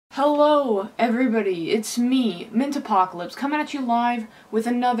Hello everybody, it's me, MintApocalypse, coming at you live with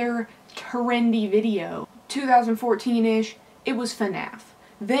another trendy video. 2014-ish, it was FNAF.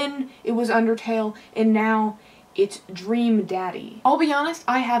 Then it was Undertale, and now it's Dream Daddy. I'll be honest,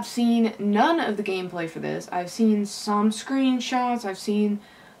 I have seen none of the gameplay for this. I've seen some screenshots, I've seen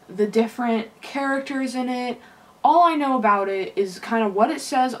the different characters in it. All I know about it is kind of what it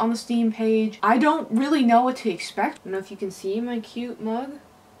says on the Steam page. I don't really know what to expect. I don't know if you can see my cute mug,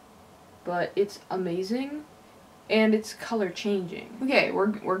 but it's amazing, and it's color changing. Okay,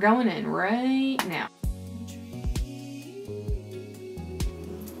 we're going in right now.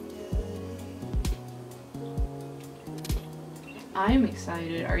 I'm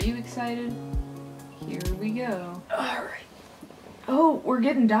excited. Are you excited? Here we go. Alright. Oh, we're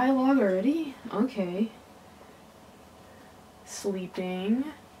getting dialogue already? Okay. Sleeping.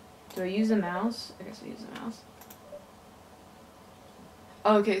 Do I use a mouse? I guess I use a mouse.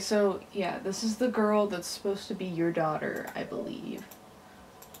 Okay, so, yeah, this is the girl that's supposed to be your daughter, I believe.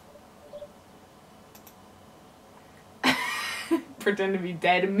 Pretend to be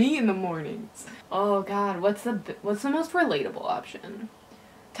dead to me in the mornings. Oh god, what's the most relatable option?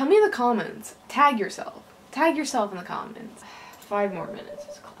 Tell me in the comments. Tag yourself. Tag yourself in the comments. 5 more minutes,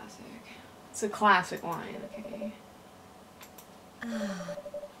 it's classic. It's a classic line, okay?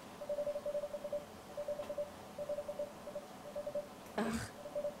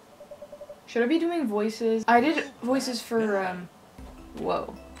 Should I be doing voices? I did voices for,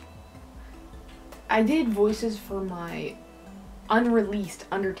 whoa. I did voices for my unreleased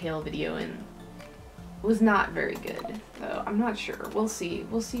Undertale video, and it was not very good, so I'm not sure. We'll see.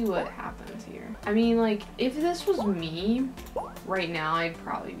 We'll see what happens here. I mean, like, if this was me, right now, I'd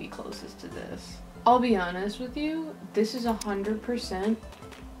probably be closest to this. I'll be honest with you, this is 100%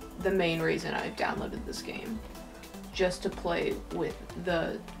 the main reason I've downloaded this game. Just to play with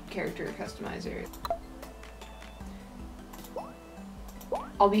the character customizer.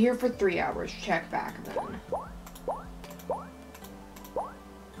 I'll be here for 3 hours. Check back then.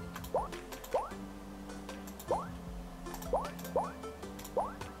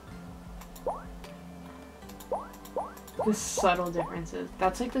 The subtle differences.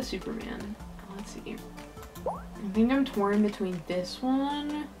 That's like the Superman. Let's see. I think I'm torn between this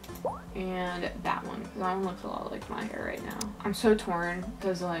one and that one. That one looks a lot like my hair right now. I'm so torn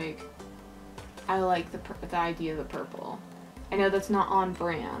because, like, I like the idea of the purple. I know that's not on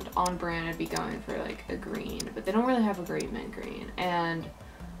brand. On brand I'd be going for like a green, but they don't really have a great mint green. And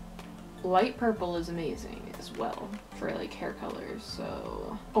light purple is amazing as well for like hair colors.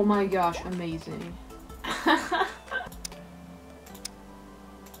 So, oh my gosh, amazing.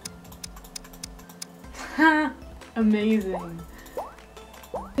 Amazing.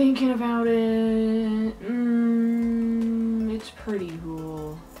 Thinking about it, it's pretty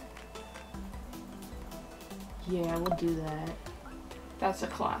cool. Yeah, we'll do that. That's a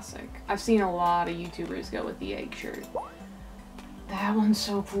classic. I've seen a lot of YouTubers go with the egg shirt. That one's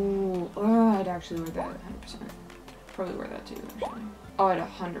so cool. Oh, I'd actually wear that 100%. Probably wear that too, actually. Oh, I'd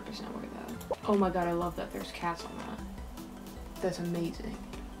 100% wear that. Oh my god, I love that there's cats on that. That's amazing.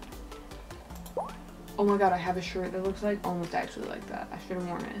 Oh my god, I have a shirt that looks like almost actually like that. I should have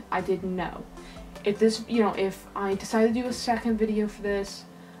worn it. I didn't know. If this, you know, if I decide to do a second video for this,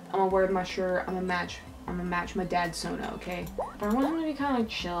 I'm gonna wear my shirt, I'm gonna match my dadsona, okay? But I want him to be kind of like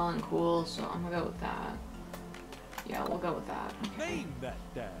chill and cool, so I'm gonna go with that. Yeah, we'll go with that. Okay.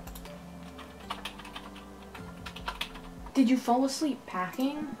 Did you fall asleep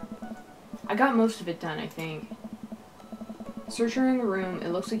packing? I got most of it done, I think. Search around the room. It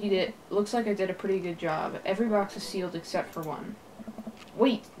looks like you did. Looks like I did a pretty good job. Every box is sealed except for one.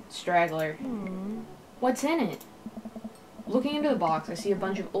 Wait, straggler. What's in it? Looking into the box, I see a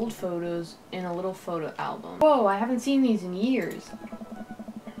bunch of old photos in a little photo album. Whoa, I haven't seen these in years.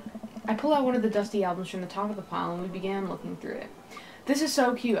 I pull out one of the dusty albums from the top of the pile, and we began looking through it. This is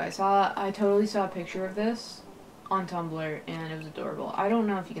so cute. I totally saw a picture of this on Tumblr, and it was adorable. I don't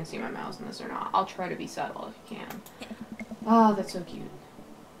know if you can see my mouse in this or not. I'll try to be subtle if you can. Oh, that's so cute.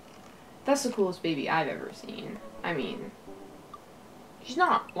 That's the coolest baby I've ever seen. I mean, she's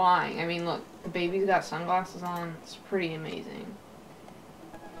not lying. I mean, look, the baby's got sunglasses on. It's pretty amazing.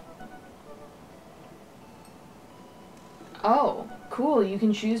 Oh, cool. You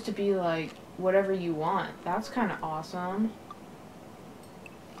can choose to be, like, whatever you want. That's kind of awesome.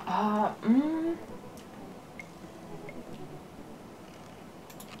 Huh.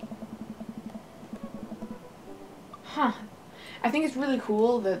 I think it's really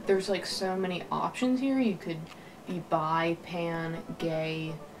cool that there's like so many options here. You could be bi, pan,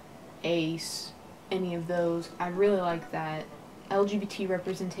 gay, ace, any of those. I really like that. LGBT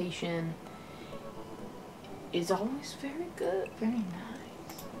representation is always very good. Very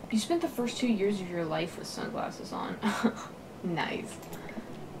nice. You spent the first 2 years of your life with sunglasses on. Nice.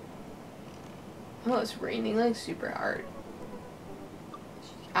 Oh, it's raining like super hard.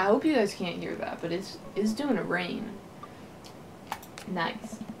 I hope you guys can't hear that, but it's doing a rain.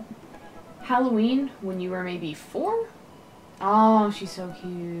 Nice. Halloween when you were maybe 4? Oh, she's so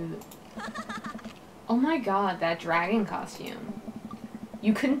cute. Oh my god, that dragon costume.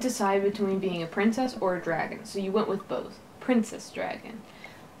 You couldn't decide between being a princess or a dragon, so you went with both. Princess dragon.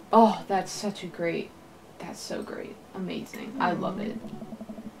 Oh, that's so great. Amazing. I love it.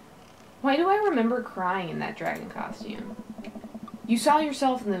 Why do I remember crying in that dragon costume? You saw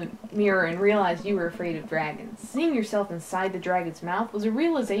yourself in the mirror and realized you were afraid of dragons. Seeing yourself inside the dragon's mouth was a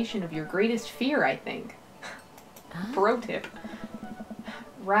realization of your greatest fear, I think. Pro tip.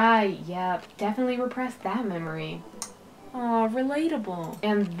 Right, yep. Definitely repressed that memory. Aw, relatable.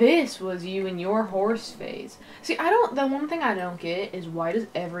 And this was you in your horse phase. See, the one thing I don't get is why does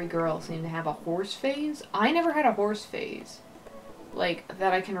every girl seem to have a horse phase? I never had a horse phase. Like,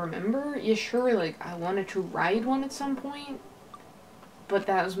 that I can remember. Yeah, sure, like, I wanted to ride one at some point. But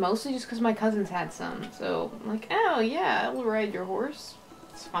that was mostly just because my cousins had some. So, I'm like, oh, yeah, I will ride your horse.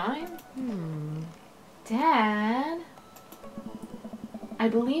 It's fine. Dad? I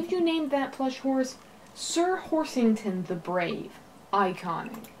believe you named that plush horse Sir Horsington the Brave.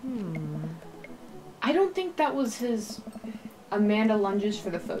 Iconic. I don't think that was his... Amanda lunges for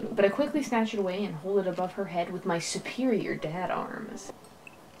the photo, but I quickly snatch it away and hold it above her head with my superior dad arms.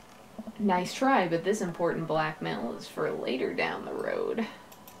 Nice try, but this important blackmail is for later down the road.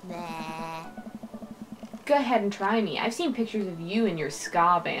 Nah. Go ahead and try me. I've seen pictures of you and your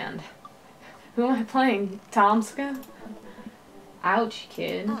ska band. Who am I playing? Tomska? Ouch,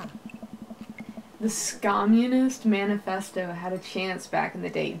 kid. The Scommunist Manifesto had a chance back in the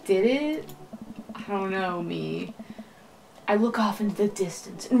day. Did it? I don't know, me. I look off into the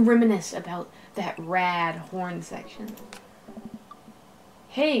distance and reminisce about that rad horn section.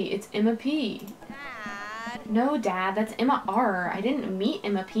 Hey, it's Emma P. Dad. No, Dad, that's Emma R. I didn't meet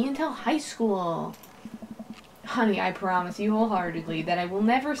Emma P until high school. Honey, I promise you wholeheartedly that I will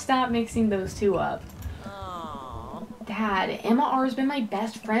never stop mixing those two up. Aww. Dad, Emma R has been my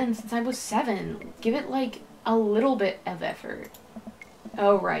best friend since I was 7. Give it, like, a little bit of effort.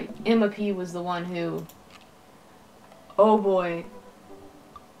 Oh, right. Emma P was the one who... Oh, boy.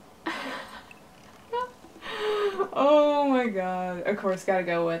 Oh, my God. Of course, gotta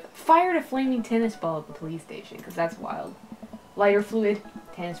go with... Fired a flaming tennis ball at the police station, because that's wild. Lighter fluid,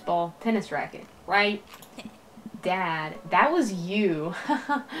 tennis ball, tennis racket. Right? Dad, that was you.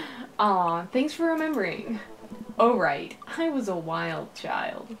 Aw, thanks for remembering. Oh, right. I was a wild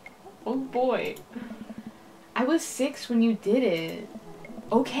child. Oh, boy. I was 6 when you did it.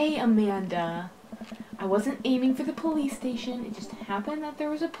 Okay, Amanda. I wasn't aiming for the police station. It just happened that there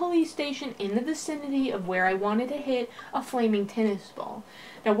was a police station in the vicinity of where I wanted to hit a flaming tennis ball.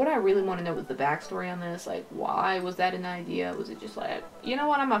 Now, what I really want to know is the backstory on this. Like, why was that an idea? Was it just like, you know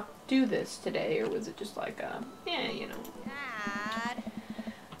what, I'm gonna do this today? Or was it just like, yeah, you know. Dad.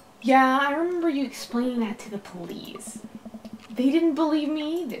 Yeah, I remember you explaining that to the police. They didn't believe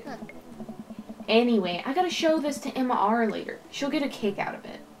me either. Anyway, I gotta show this to Emma R later. She'll get a kick out of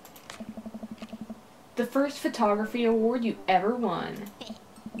it. The first photography award you ever won.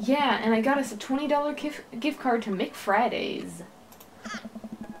 Yeah, and I got us a $20 gift card to McFridays.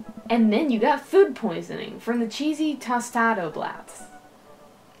 And then you got food poisoning from the cheesy tostado blats.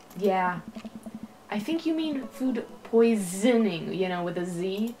 Yeah. I think you mean food poisoning, you know, with a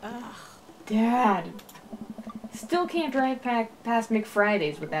Z. Ugh. Dad. Still can't drive past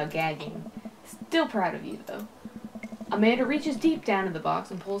McFridays without gagging. Still proud of you, though. Amanda reaches deep down in the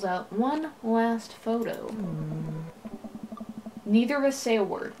box and pulls out one last photo. Neither of us say a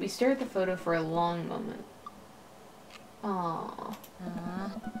word. We stare at the photo for a long moment. Aww.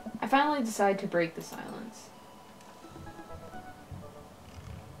 I finally decide to break the silence.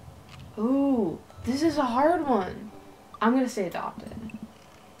 Ooh, this is a hard one. I'm gonna say adopted.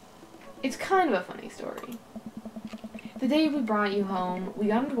 It's kind of a funny story. The day we brought you home, we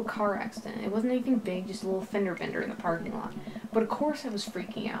got into a car accident. It wasn't anything big, just a little fender bender in the parking lot. But of course I was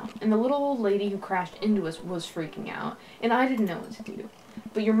freaking out, and the little old lady who crashed into us was freaking out, and I didn't know what to do.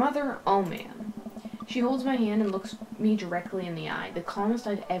 But your mother, oh man. She holds my hand and looks me directly in the eye, the calmest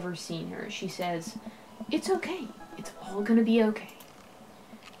I've ever seen her. She says, "It's okay. It's all gonna be okay."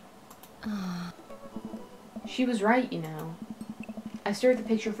 She was right, you know. I stare at the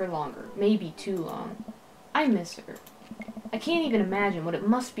picture for longer, maybe too long. I miss her. I can't even imagine what it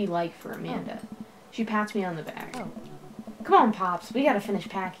must be like for Amanda. She pats me on the back. Come on, Pops, we gotta finish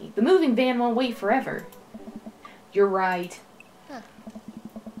packing. The moving van won't wait forever. You're right. Huh.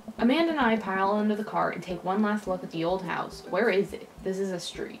 Amanda and I pile into the car and take one last look at the old house. Where is it? This is a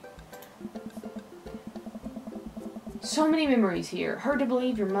street. So many memories here. Hard to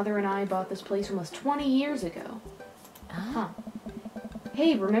believe your mother and I bought this place almost 20 years ago. Huh.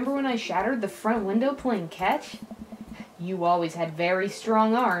 Hey, remember when I shattered the front window playing catch? You always had very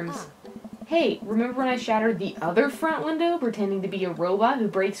strong arms. Huh. Hey, remember when I shattered the other front window pretending to be a robot who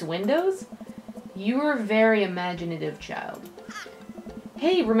breaks windows? You were a very imaginative child.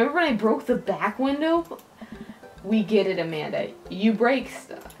 Hey, remember when I broke the back window? We get it, Amanda. You break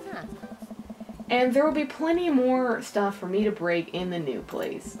stuff. Huh. And there will be plenty more stuff for me to break in the new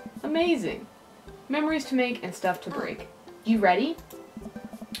place. Amazing. Memories to make and stuff to break. You ready?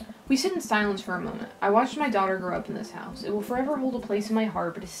 We sit in silence for a moment. I watched my daughter grow up in this house. It will forever hold a place in my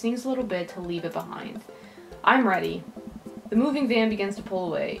heart, but it stings a little bit to leave it behind. I'm ready. The moving van begins to pull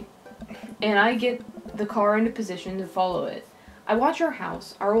away, and I get the car into position to follow it. I watch our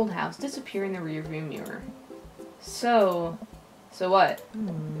house, our old house, disappear in the rearview mirror. So what?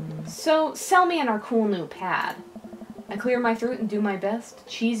 So, sell me on our cool new pad. I clear my throat and do my best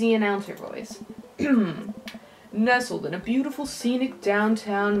cheesy announcer voice. Nestled in a beautiful scenic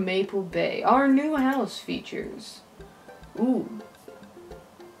downtown Maple Bay, our new house features... Ooh,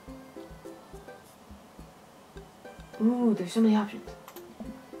 there's so many options.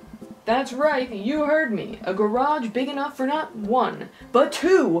 That's right, you heard me. A garage big enough for not one, but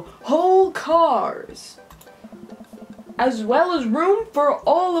 2 whole cars. As well as room for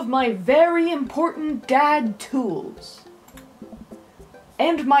all of my very important dad tools.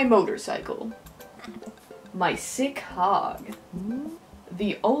 And my motorcycle. My sick hog.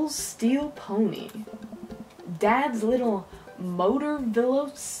 The old steel pony. Dad's little motor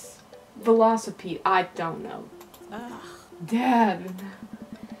velocipede. I don't know. Dad.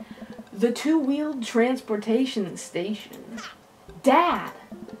 The 2-wheeled transportation station. Dad.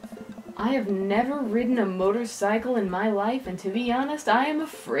 I have never ridden a motorcycle in my life, and to be honest, I am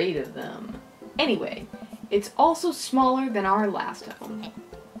afraid of them. Anyway, it's also smaller than our last home.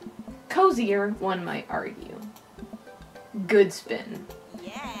 Cozier, one might argue. Good spin.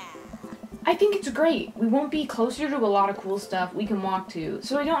 Yeah. I think it's great. We won't be closer to a lot of cool stuff we can walk to,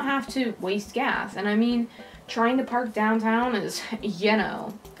 so I don't have to waste gas. And I mean, trying to park downtown is, you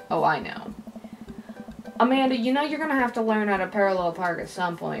know. Oh, I know. Amanda, you know you're gonna have to learn how to parallel park at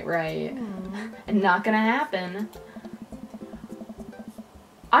some point, right? And not gonna happen.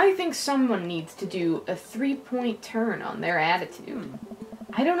 I think someone needs to do a 3-point turn on their attitude.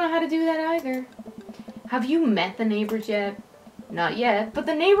 I don't know how to do that either. Have you met the neighbors yet? Not yet, but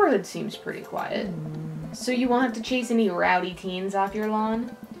the neighborhood seems pretty quiet. So you won't have to chase any rowdy teens off your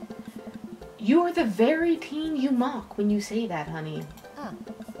lawn? You are the very teen you mock when you say that, honey. Huh.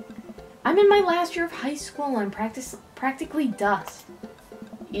 I'm in my last year of high school and I'm practically dust.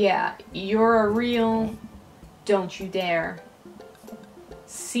 Yeah, you're a real... Don't you dare.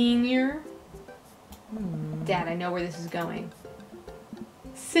 Senior? Dad, I know where this is going.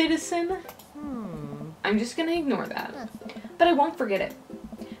 Citizen? I'm just gonna ignore that. But I won't forget it.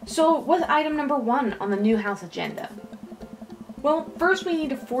 So, what's item number 1 on the new house agenda? Well, first we need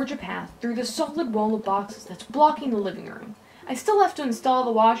to forge a path through the solid wall of boxes that's blocking the living room. I still have to install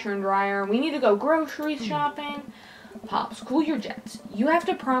the washer and dryer. We need to go grocery shopping. Pops, cool your jets. You have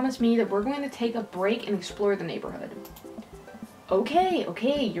to promise me that we're going to take a break and explore the neighborhood.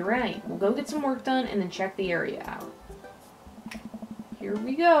 Okay, you're right. We'll go get some work done and then check the area out. Here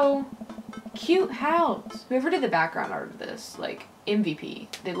we go. Cute house. Whoever did the background art of this, like, MVP.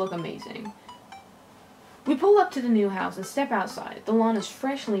 They look amazing. We pull up to the new house and step outside. The lawn is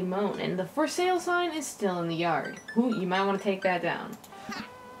freshly mown and the for sale sign is still in the yard. Ooh, you might want to take that down.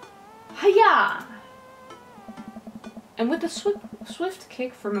 Hiya! And with a swift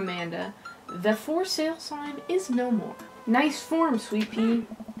kick from Amanda, the for sale sign is no more. Nice form, Sweet Pea.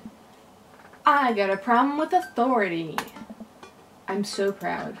 I got a problem with authority. I'm so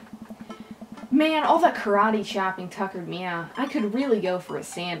proud. Man, all that karate chopping tuckered me out. I could really go for a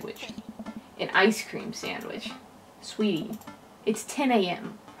sandwich. An ice cream sandwich. Sweetie, it's 10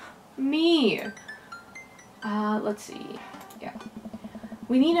 a.m. Me. Let's see. Yeah.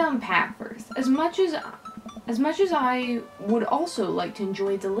 We need to unpack first. As much as I would also like to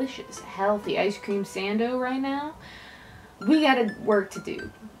enjoy delicious, healthy ice cream sando right now, we got work to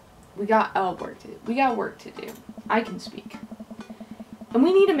do. We got work to do. I can speak. And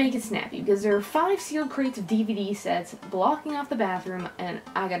we need to make it snappy, because there are 5 sealed crates of DVD sets blocking off the bathroom, and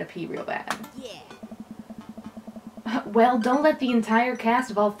I gotta pee real bad. Yeah. Well, don't let the entire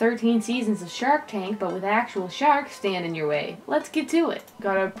cast of all 13 seasons of Shark Tank, but with actual sharks, stand in your way. Let's get to it.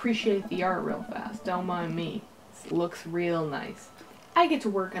 Gotta appreciate the art real fast. Don't mind me. This looks real nice. I get to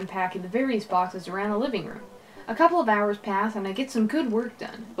work unpacking the various boxes around the living room. A couple of hours pass and I get some good work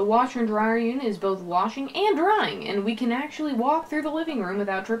done. The washer and dryer unit is both washing and drying, and we can actually walk through the living room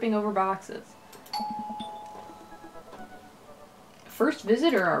without tripping over boxes. First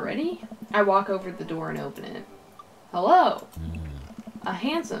visitor already? I walk over to the door and open it. Hello. A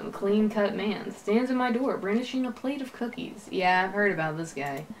handsome, clean-cut man stands at my door, brandishing a plate of cookies. Yeah, I've heard about this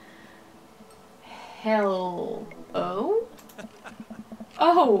guy. Hello?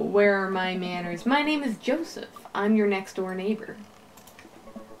 Oh, where are my manners? My name is Joseph. I'm your next-door neighbor.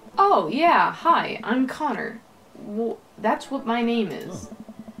 Oh, yeah, hi, I'm Connor. Well, that's what my name is.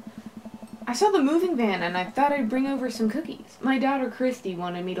 I saw the moving van and I thought I'd bring over some cookies. My daughter Christy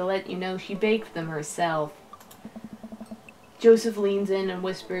wanted me to let you know she baked them herself. Joseph leans in and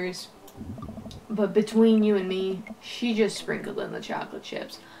whispers, but between you and me, she just sprinkled in the chocolate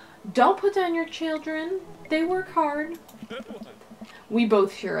chips. Don't put down your children. They work hard. We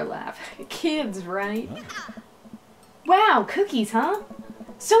both share a laugh. Kids, right? Wow, cookies, huh?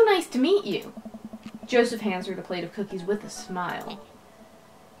 So nice to meet you. Joseph hands her the plate of cookies with a smile.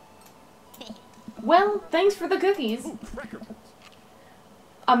 Well, thanks for the cookies.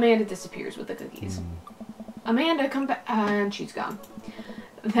 Amanda disappears with the cookies. Amanda, come back. And she's gone.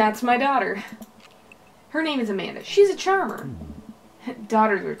 That's my daughter. Her name is Amanda. She's a charmer.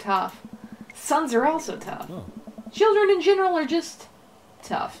 Daughters are tough. Sons are also tough. Children in general are just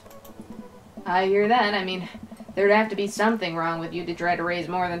tough. I hear that. I mean, there'd have to be something wrong with you to try to raise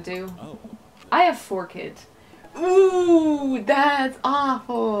more than 2. I have 4 kids. Ooh, that's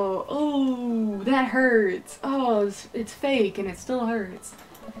awful. Ooh, that hurts. Oh, it's fake and it still hurts.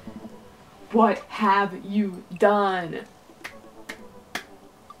 What have you done?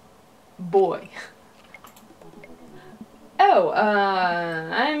 Boy. Oh,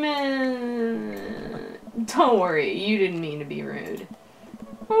 I'm in... Don't worry, you didn't mean to be rude.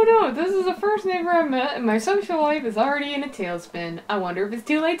 Oh no, this is the first neighbor I've met and my social life is already in a tailspin. I wonder if it's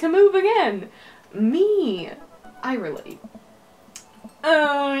too late to move again. Me. I relate.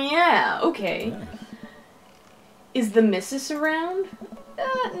 Oh, yeah, okay. Is the missus around?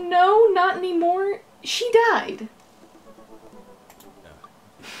 No, not anymore. She died.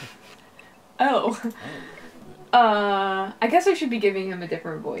 Oh. I guess I should be giving him a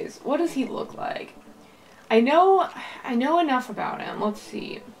different voice. What does he look like? I know enough about him. Let's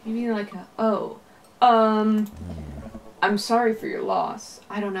see. Maybe like I'm sorry for your loss.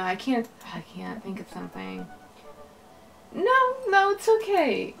 I don't know. I can't think of something. No, it's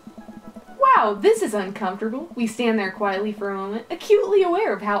okay. Wow, this is uncomfortable. We stand there quietly for a moment, acutely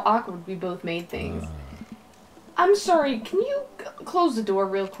aware of how awkward we both made things. I'm sorry, can you close the door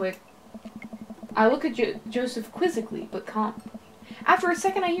real quick? I look at Joseph quizzically, but calm. After a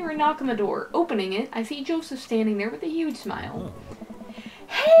second, I hear a knock on the door. Opening it, I see Joseph standing there with a huge smile.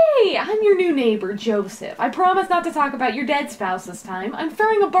 Hey, I'm your new neighbor, Joseph. I promise not to talk about your dead spouse this time. I'm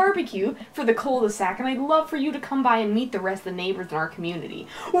throwing a barbecue for the cul-de-sac, and I'd love for you to come by and meet the rest of the neighbors in our community.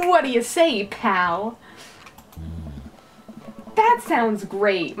 What do you say, pal? That sounds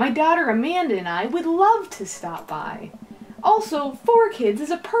great. My daughter Amanda and I would love to stop by. Also, 4 kids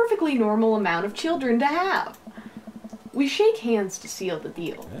is a perfectly normal amount of children to have. We shake hands to seal the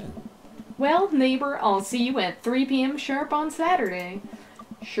deal. Well, neighbor, I'll see you at 3 p.m. sharp on Saturday.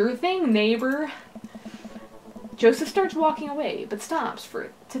 Sure thing, neighbor. Joseph starts walking away, but stops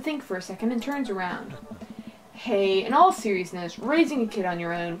to think for a second and turns around. Hey, in all seriousness, raising a kid on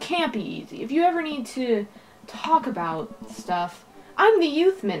your own can't be easy. If you ever need to talk about stuff, I'm the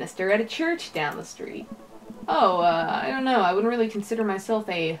youth minister at a church down the street. Oh, I don't know. I wouldn't really consider myself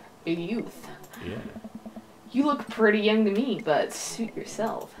a youth. Yeah. You look pretty young to me, but suit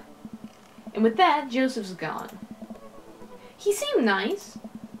yourself. And with that, Joseph's gone. He seemed nice.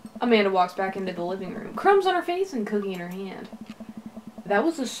 Amanda walks back into the living room, crumbs on her face and cookie in her hand. That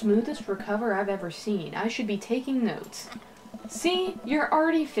was the smoothest recover I've ever seen. I should be taking notes. See, you're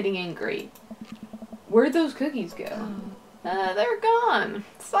already fitting in great. Where'd those cookies go? They're gone.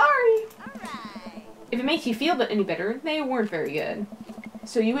 Sorry. Alright. If it makes you feel any better, they weren't very good.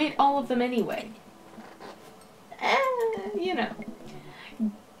 So you ate all of them anyway. You know.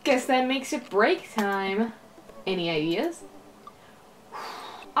 Guess that makes it break time. Any ideas?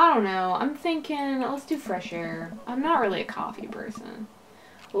 I don't know. I'm thinking, let's do fresh air. I'm not really a coffee person.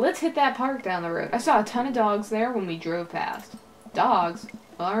 Let's hit that park down the road. I saw a ton of dogs there when we drove past. Dogs?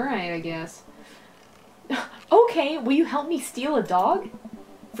 Alright, I guess. Okay, will you help me steal a dog?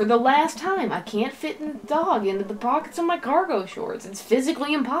 For the last time, I can't fit the dog into the pockets of my cargo shorts. It's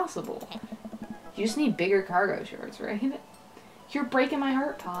physically impossible. You just need bigger cargo shorts, right? You're breaking my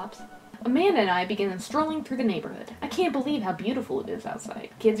heart, Pops. Amanda and I began strolling through the neighborhood. I can't believe how beautiful it is outside.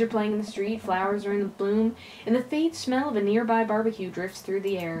 Kids are playing in the street, flowers are in bloom, and the faint smell of a nearby barbecue drifts through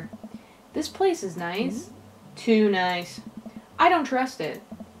the air. This place is nice. Too nice. I don't trust it.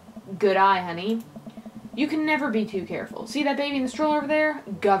 Good eye, honey. You can never be too careful. See that baby in the stroller over there?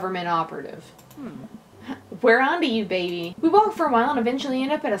 Government operative. We're on to you, baby. We walk for a while and eventually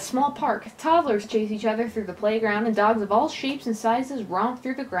end up at a small park. Toddlers chase each other through the playground and dogs of all shapes and sizes romp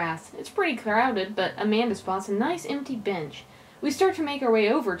through the grass. It's pretty crowded, but Amanda spots a nice empty bench. We start to make our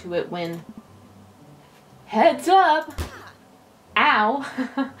way over to it when... Heads up!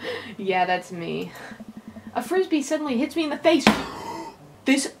 Ow! Yeah, that's me. A frisbee suddenly hits me in the face.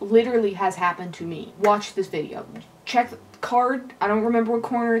 This literally has happened to me. Watch this video. Check the card. I don't remember what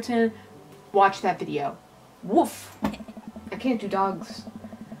corner it's in. Watch that video. Woof. I can't do dogs.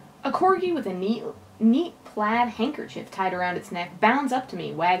 A corgi with a neat plaid handkerchief tied around its neck bounds up to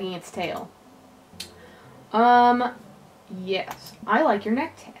me, wagging its tail. Yes. I like your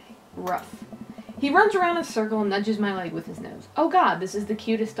necktie. Rough. He runs around in a circle and nudges my leg with his nose. Oh god, this is the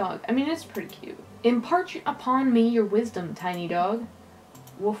cutest dog. I mean, it's pretty cute. Impart upon me your wisdom, tiny dog.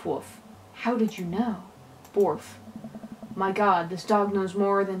 Woof woof. How did you know? Borf. My god, this dog knows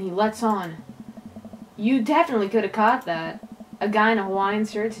more than he lets on. You definitely could have caught that. A guy in a Hawaiian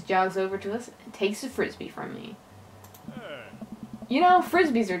shirt jogs over to us and takes a frisbee from me. You know,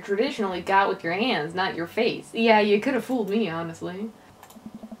 frisbees are traditionally got with your hands, not your face. Yeah, you could have fooled me, honestly.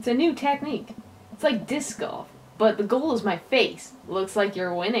 It's a new technique. It's like disc golf, but the goal is my face. Looks like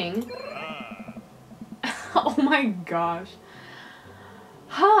you're winning. Oh my gosh.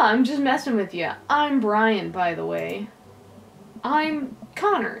 I'm just messing with you. I'm Brian, by the way. I'm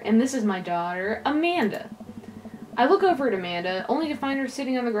Connor, and this is my daughter, Amanda. I look over at Amanda, only to find her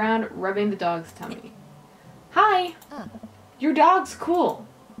sitting on the ground, rubbing the dog's tummy. Hi! Your dog's cool.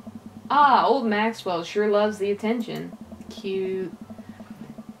 Old Maxwell sure loves the attention. Cute.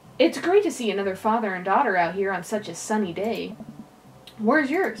 It's great to see another father and daughter out here on such a sunny day. Where's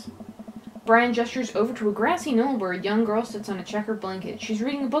yours? Brian gestures over to a grassy knoll where a young girl sits on a checkered blanket. She's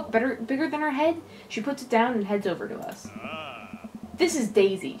reading a book bigger than her head. She puts it down and heads over to us. This is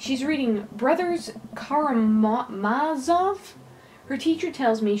Daisy. She's reading Brothers Karamazov. Her teacher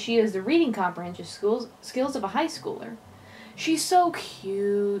tells me she has the reading comprehension skills of a high schooler. She's so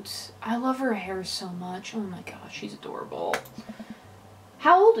cute. I love her hair so much. Oh my gosh, she's adorable.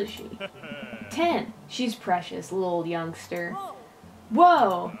 How old is she? 10. She's precious, little youngster.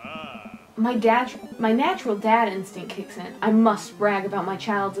 Whoa! My natural dad instinct kicks in. I must brag about my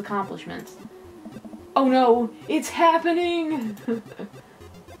child's accomplishments. Oh no, it's happening!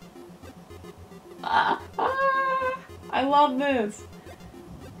 I love this.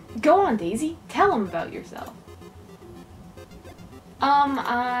 Go on, Daisy. Tell him about yourself.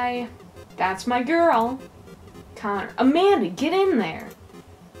 That's my girl. Connor. Amanda, get in there.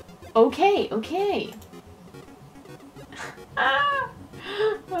 Okay.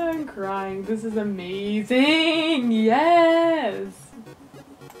 I'm crying. This is amazing. Yes.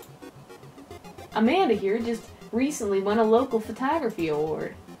 Amanda here just recently won a local photography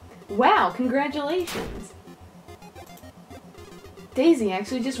award. Wow, congratulations. Daisy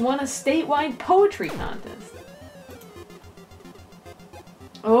actually just won a statewide poetry contest.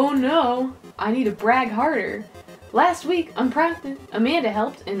 Oh no, I need to brag harder. Last week, unprompted, Amanda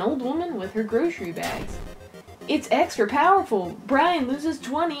helped an old woman with her grocery bags. It's extra powerful. Brian loses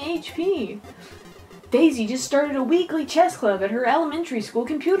 20 HP. Daisy just started a weekly chess club at her elementary school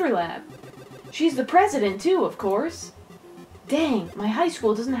computer lab. She's the president too, of course. Dang, my high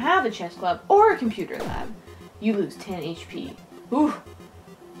school doesn't have a chess club or a computer lab. You lose 10 HP. Ooh.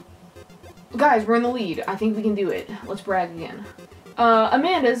 Guys, we're in the lead. I think we can do it. Let's brag again.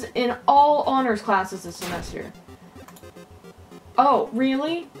 Amanda's in all honors classes this semester. Oh,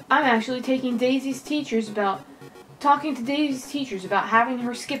 really? I'm actually talking to Daisy's teachers about having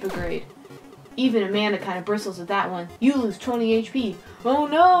her skip a grade. Even Amanda kind of bristles at that one. You lose 20 HP. Oh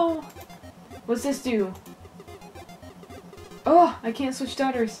no! What's this do? Oh, I can't switch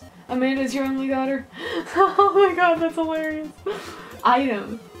daughters. Amanda's your only daughter. Oh my god, that's hilarious.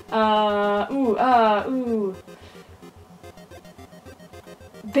 Item.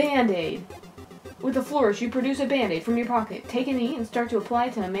 Band-Aid. With a flourish, you produce a Band-Aid from your pocket. Take a knee and start to apply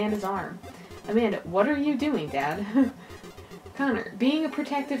it to Amanda's arm. Amanda, what are you doing, Dad? Connor, being a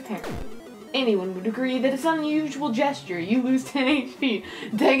protective parent. Anyone would agree that it's an unusual gesture. You lose 10 HP.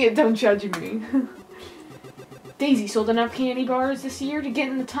 Dang it, don't judge me. Daisy sold enough candy bars this year to get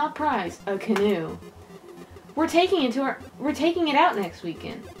in the top prize, a canoe. We're taking it out next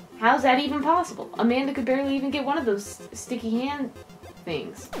weekend. How's that even possible? Amanda could barely even get one of those sticky hand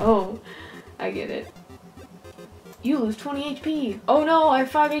things. Oh, I get it. You lose 20 HP. Oh no, I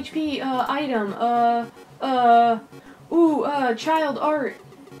have 5 HP. Item. Child art.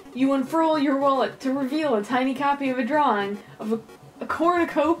 You unfurl your wallet to reveal a tiny copy of a drawing of a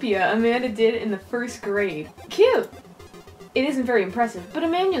cornucopia Amanda did in the 1st grade. Cute! It isn't very impressive, but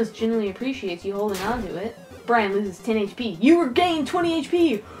Emmanuel genuinely appreciates you holding on to it. Brian loses 10 HP. You regain 20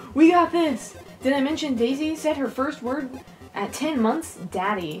 HP! We got this! Did I mention Daisy said her first word at 10 months?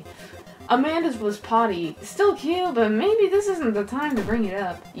 Daddy. Amanda's was potty. Still cute, but maybe this isn't the time to bring it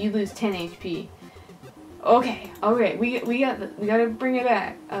up. You lose 10 HP. Okay, we gotta bring it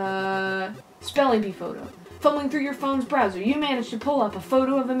back. Spelling bee photo. Fumbling through your phone's browser, you managed to pull up a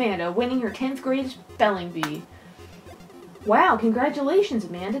photo of Amanda winning her 10th grade spelling bee. Wow, congratulations,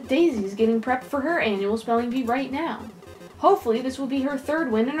 Amanda. Daisy is getting prepped for her annual spelling bee right now. Hopefully this will be her 3rd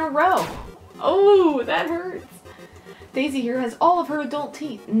win in a row. Oh, that hurts. Daisy here has all of her adult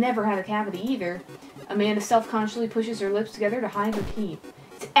teeth. Never had a cavity either. Amanda self-consciously pushes her lips together to hide her teeth.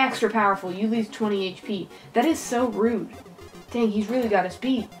 It's extra powerful. You lose 20 HP. That is so rude. Dang, he's really got us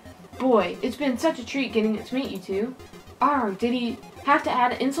beat. Boy, it's been such a treat getting to meet you two. Arg, did he have to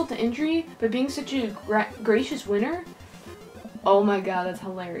add insult to injury by being such a gracious winner? Oh my god, that's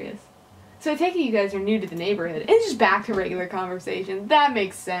hilarious. So I take it you guys are new to the neighborhood. It's just back to regular conversation. That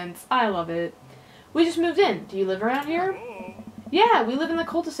makes sense. I love it. We just moved in. Do you live around here? Yeah, we live in the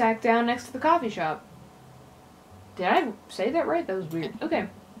cul-de-sac down next to the coffee shop. Did I say that right? That was weird. Okay.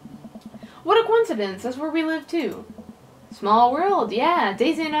 What a coincidence. That's where we live too. Small world. Yeah,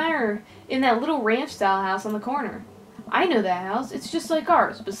 Daisy and I are in that little ranch-style house on the corner. I know that house. It's just like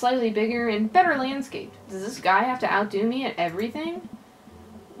ours, but slightly bigger and better landscaped. Does this guy have to outdo me at everything?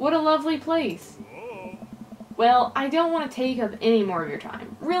 What a lovely place. Well, I don't want to take up any more of your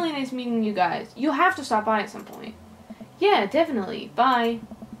time. Really nice meeting you guys. You'll have to stop by at some point. Yeah, definitely. Bye.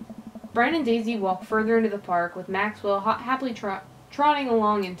 Brian and Daisy walk further into the park with Maxwell happily trotting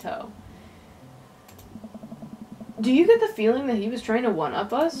along in tow. Do you get the feeling that he was trying to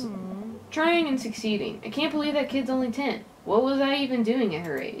one-up us? Trying and succeeding. I can't believe that kid's only 10. What was I even doing at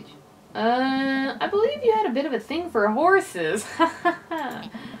her age? I believe you had a bit of a thing for horses.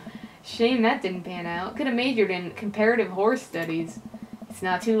 Shame that didn't pan out. Could have majored in comparative horse studies. It's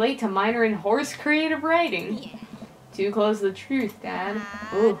not too late to minor in horse creative writing. Yeah. Too close to the truth, Dad.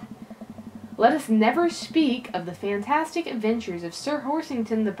 Ooh. Let us never speak of the fantastic adventures of Sir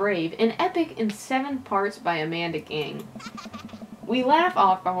Horsington the Brave, an epic in 7 parts by Amanda King. We laugh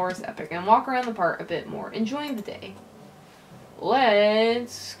off the horse epic and walk around the park a bit more, enjoying the day.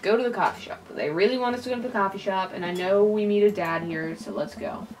 Let's go to the coffee shop. They really want us to go to the coffee shop, and I know we meet a dad here, so let's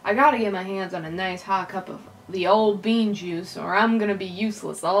go. I gotta get my hands on a nice hot cup of the old bean juice, or I'm gonna be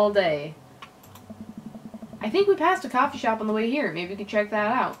useless all day. I think we passed a coffee shop on the way here. Maybe we could check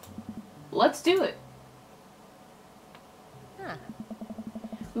that out. Let's do it. Huh.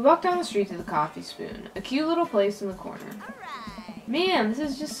 We walk down the street to the Coffee Spoon, a cute little place in the corner. Alright. Man, this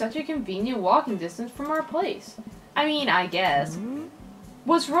is just such a convenient walking distance from our place. I mean, I guess.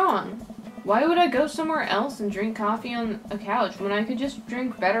 What's wrong? Why would I go somewhere else and drink coffee on a couch when I could just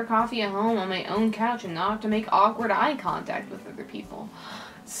drink better coffee at home on my own couch and not have to make awkward eye contact with other people?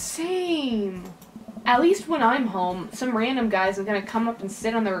 Same. At least when I'm home, some random guy's gonna come up and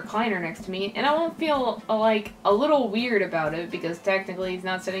sit on the recliner next to me, and I won't feel, like, a little weird about it, because technically he's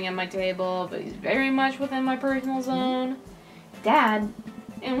not sitting at my table, but he's very much within my personal zone. Dad,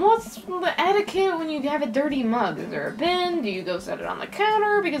 and what's the etiquette when you have a dirty mug? Is there a bin? Do you go set it on the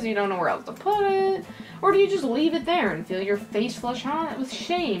counter because you don't know where else to put it? Or do you just leave it there and feel your face flush hot with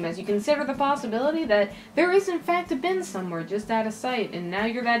shame as you consider the possibility that there is in fact a bin somewhere just out of sight, and now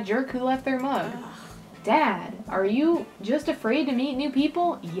you're that jerk who left their mug? Dad, are you just afraid to meet new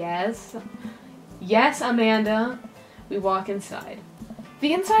people? Yes. Yes, Amanda. We walk inside.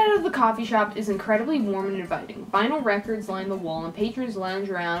 The inside of the coffee shop is incredibly warm and inviting. Vinyl records line the wall and patrons lounge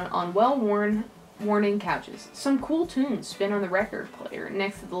around on well-worn couches. Some cool tunes spin on the record player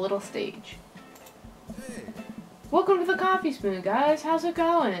next to the little stage. Hey. Welcome to the Coffee Spoon, guys. How's it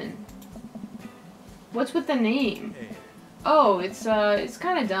going? What's with the name? Hey. Oh, it's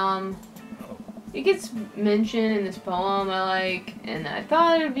kind of dumb. It gets mentioned in this poem I like, and I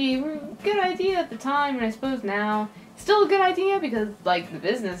thought it would be a good idea at the time, and I suppose now, still a good idea because, like, the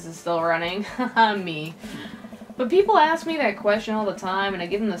business is still running. Me. But people ask me that question all the time, and I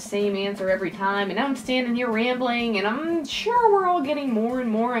give them the same answer every time, and now I'm standing here rambling, and I'm sure we're all getting more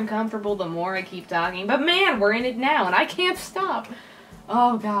and more uncomfortable the more I keep talking, but man, we're in it now, and I can't stop.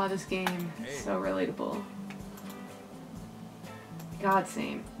 Oh god, this game is so relatable. God,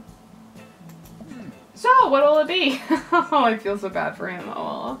 same. So, what'll it be? Oh, I feel so bad for him.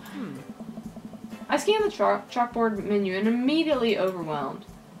 Oh. I scan the chalkboard menu and immediately overwhelmed.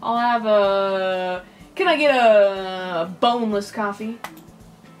 I'll have a... Can I get a boneless coffee?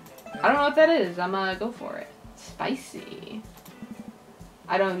 I don't know what that is. I'm gonna go for it. Spicy.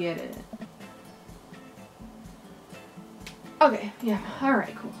 I don't get it. Okay, yeah,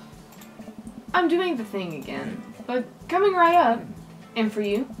 alright, cool. I'm doing the thing again, but coming right up, and for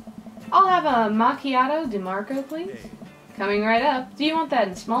you, I'll have a macchiato di Marco, please. Coming right up. Do you want that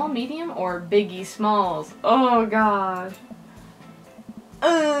in small, medium, or biggie smalls? Oh, gosh.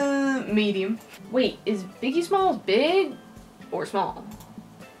 Medium. Wait, is biggie smalls big or small?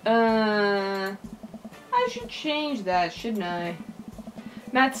 I should change that, shouldn't I?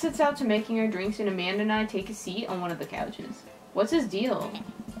 Matt sits out to making our drinks and Amanda and I take a seat on one of the couches. What's his deal?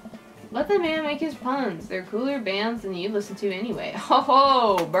 Let the man make his puns. They're cooler bands than you listen to anyway. Ho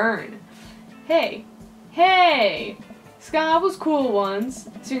ho, burn. Hey. Hey! Ska was cool once.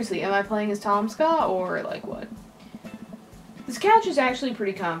 Seriously, am I playing as Tom Ska or like what? This couch is actually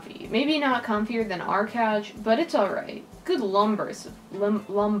pretty comfy. Maybe not comfier than our couch, but it's alright. Good lumbar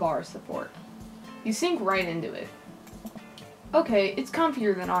support. You sink right into it. Okay, it's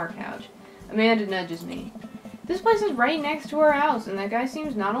comfier than our couch. Amanda nudges me. This place is right next to our house, and that guy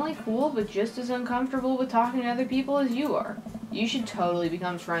seems not only cool, but just as uncomfortable with talking to other people as you are. You should totally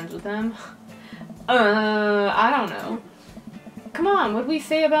become friends with them. I don't know. Come on, what do we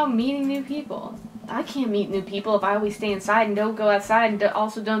say about meeting new people? I can't meet new people if I always stay inside and don't go outside and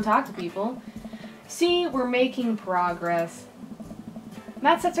also don't talk to people. See, we're making progress.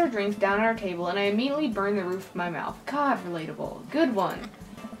 Matt sets our drinks down at our table, and I immediately burn the roof of my mouth. God, relatable. Good one.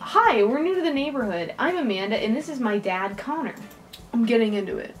 Hi, we're new to the neighborhood. I'm Amanda, and this is my dad, Connor. I'm getting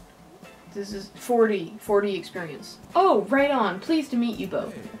into it. This is 40 experience. Oh, right on. Pleased to meet you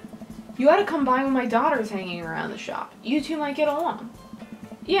both. You ought to come by when my daughter's hanging around the shop. You two might get along.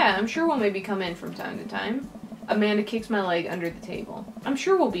 Yeah, I'm sure we'll maybe come in from time to time. Amanda kicks my leg under the table. I'm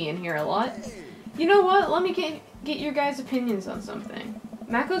sure we'll be in here a lot. You know what? Let me get your guys' opinions on something.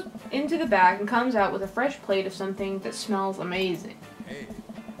 Matt goes into the back and comes out with a fresh plate of something that smells amazing.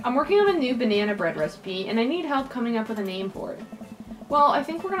 I'm working on a new banana bread recipe, and I need help coming up with a name for it. Well, I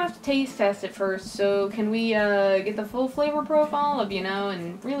think we're gonna have to taste test it first, so can we get the full flavor profile of,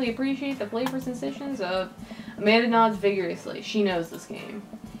 and really appreciate the flavor sensations of... Amanda nods vigorously. She knows this game.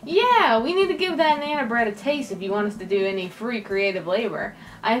 Yeah, we need to give that banana bread a taste if you want us to do any free creative labor.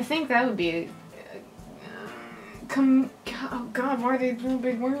 I think that would be oh god, why are they doing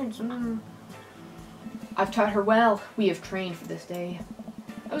big words? I've taught her well. We have trained for this day.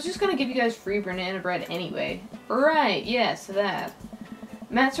 I was just gonna give you guys free banana bread anyway. Right, yes, that.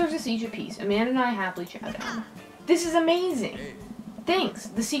 Matt serves us each a piece. Amanda and I happily chow down. This is amazing! Thanks.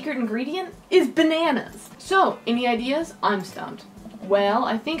 The secret ingredient is bananas. So, any ideas? I'm stumped. Well,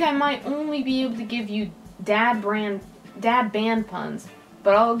 I think I might only be able to give you dad band puns,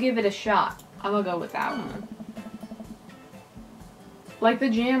 but I'll give it a shot. I'm gonna go with that one. Like the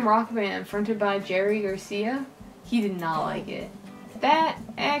jam rock band fronted by Jerry Garcia? He did not like it. That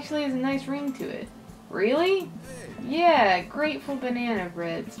actually has a nice ring to it. Really? Yeah, grateful banana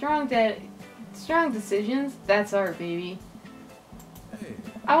bread. Strong decisions. That's art, baby.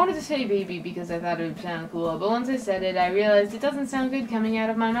 I wanted to say baby because I thought it would sound cool, but once I said it, I realized it doesn't sound good coming out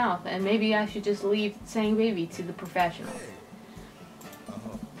of my mouth, and maybe I should just leave saying baby to the professionals.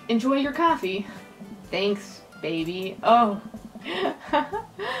 Enjoy your coffee. Thanks, baby. Oh.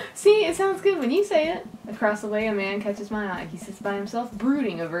 See, it sounds good when you say it. Across the way, a man catches my eye. He sits by himself,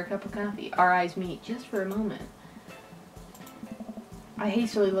 brooding over a cup of coffee. Our eyes meet just for a moment. I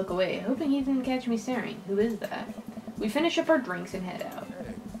hastily look away, hoping he didn't catch me staring. Who is that? We finish up our drinks and head out.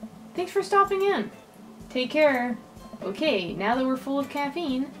 Thanks for stopping in. Take care. Okay, now that we're full of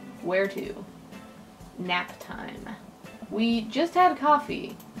caffeine, where to? Nap time. We just had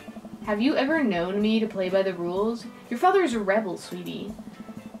coffee. Have you ever known me to play by the rules? Your father is a rebel, sweetie.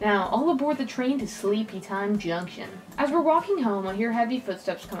 Now, all aboard the train to Sleepy Time Junction. As we're walking home, I hear heavy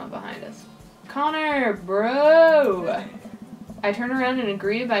footsteps come up behind us. Connor, bro! I turn around and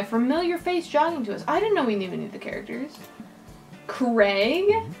agree greeted by a familiar face jogging to us. I didn't know we knew any of the characters.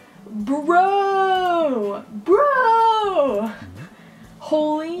 Craig? Bro! Bro!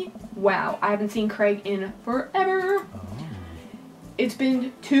 Holy wow, I haven't seen Craig in forever. It's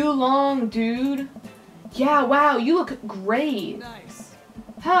been too long, dude. Yeah, wow, you look great. Nice.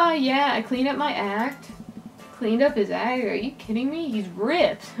 Huh, yeah, I cleaned up my act. Cleaned up his act? Are you kidding me? He's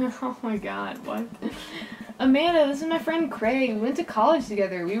ripped. Oh my god, what? Amanda, this is my friend Craig. We went to college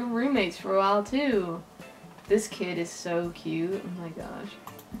together. We were roommates for a while, too. This kid is so cute. Oh my gosh.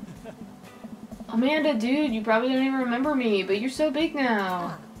 Amanda, dude, you probably don't even remember me, but you're so big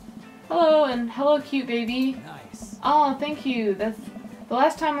now. Hello, and hello, cute baby. Nice. Oh, thank you. That's the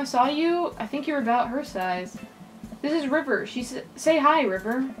last time I saw you. I think you were about her size. This is River. Say hi,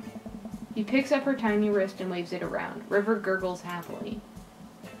 River. He picks up her tiny wrist and waves it around. River gurgles happily.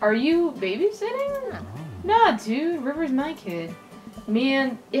 Are you babysitting? Nah, dude. River's my kid.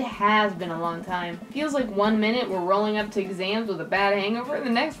 Man, it has been a long time. Feels like 1 minute we're rolling up to exams with a bad hangover, and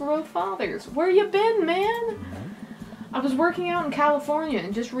the next we're both fathers. Where you been, man? I was working out in California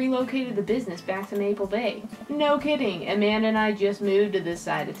and just relocated the business back to Maple Bay. No kidding. Amanda and I just moved to this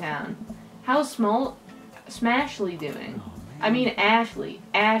side of town. How's Smashly doing? I mean Ashley.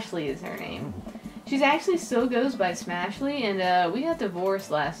 Ashley is her name. She's actually still goes by Smashly, and we got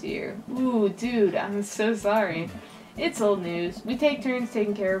divorced last year. Ooh, dude, I'm so sorry. It's old news. We take turns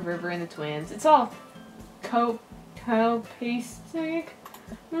taking care of River and the twins. It's all copacetic.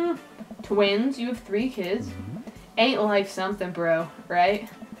 Twins? You have 3 kids? Ain't life something, bro, right?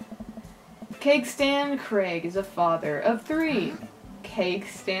 Cake Stand Craig is a father of 3. Cake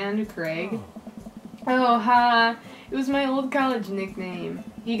Stand Craig? Oh, ha. It was my old college nickname.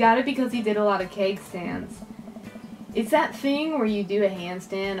 He got it because he did a lot of keg stands. It's that thing where you do a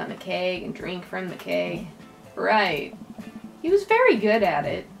handstand on a keg and drink from the keg. Right. He was very good at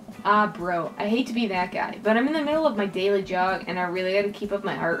it. Ah, bro, I hate to be that guy, but I'm in the middle of my daily jog and I really gotta keep up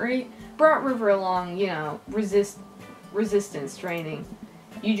my heart rate. Brought River along, you know, resistance training.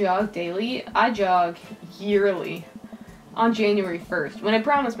 You jog daily? I jog yearly. On January 1st, when I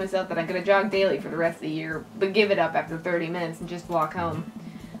promised myself that I'm gonna jog daily for the rest of the year, but give it up after 30 minutes and just walk home.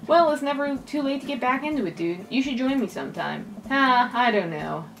 Well, it's never too late to get back into it, dude. You should join me sometime. I don't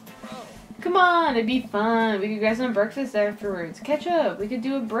know. Come on, it'd be fun. We could grab some breakfast afterwards. Catch up. We could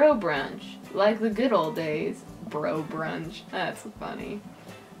do a bro brunch. Like the good old days. Bro brunch. That's funny.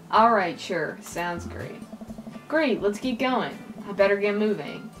 Alright, sure. Sounds great. Great, let's keep going. I better get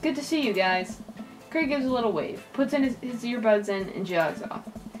moving. Good to see you guys. Craig gives a little wave, puts in his earbuds in, and jogs off.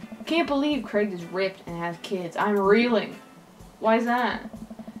 Can't believe Craig is ripped and has kids. I'm reeling. Why's that?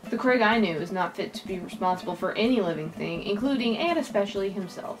 The Craig I knew is not fit to be responsible for any living thing, including and especially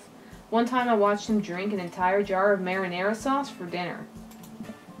himself. One time I watched him drink an entire jar of marinara sauce for dinner.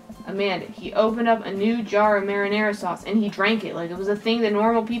 Amanda, he opened up a new jar of marinara sauce and he drank it like it was a thing that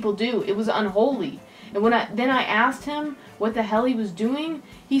normal people do. It was unholy. And when I asked him what the hell he was doing,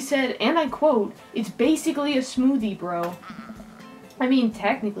 he said, and I quote, "It's basically a smoothie, bro." I mean,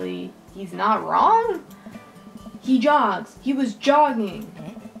 technically, he's not wrong. He jogs. He was jogging.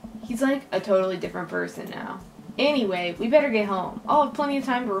 He's like a totally different person now. Anyway, we better get home. I'll have plenty of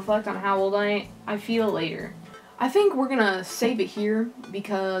time to reflect on how old I feel later. I think we're gonna save it here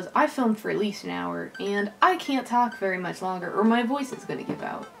because I filmed for at least an hour and I can't talk very much longer or my voice is gonna give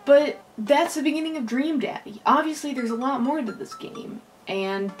out. But that's the beginning of Dream Daddy. Obviously there's a lot more to this game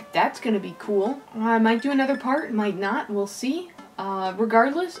and that's gonna be cool. I might do another part, might not, we'll see.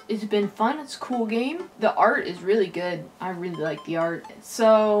 Regardless, it's been fun, it's a cool game. The art is really good. I really like the art.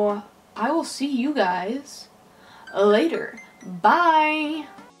 So I will see you guys later. Bye!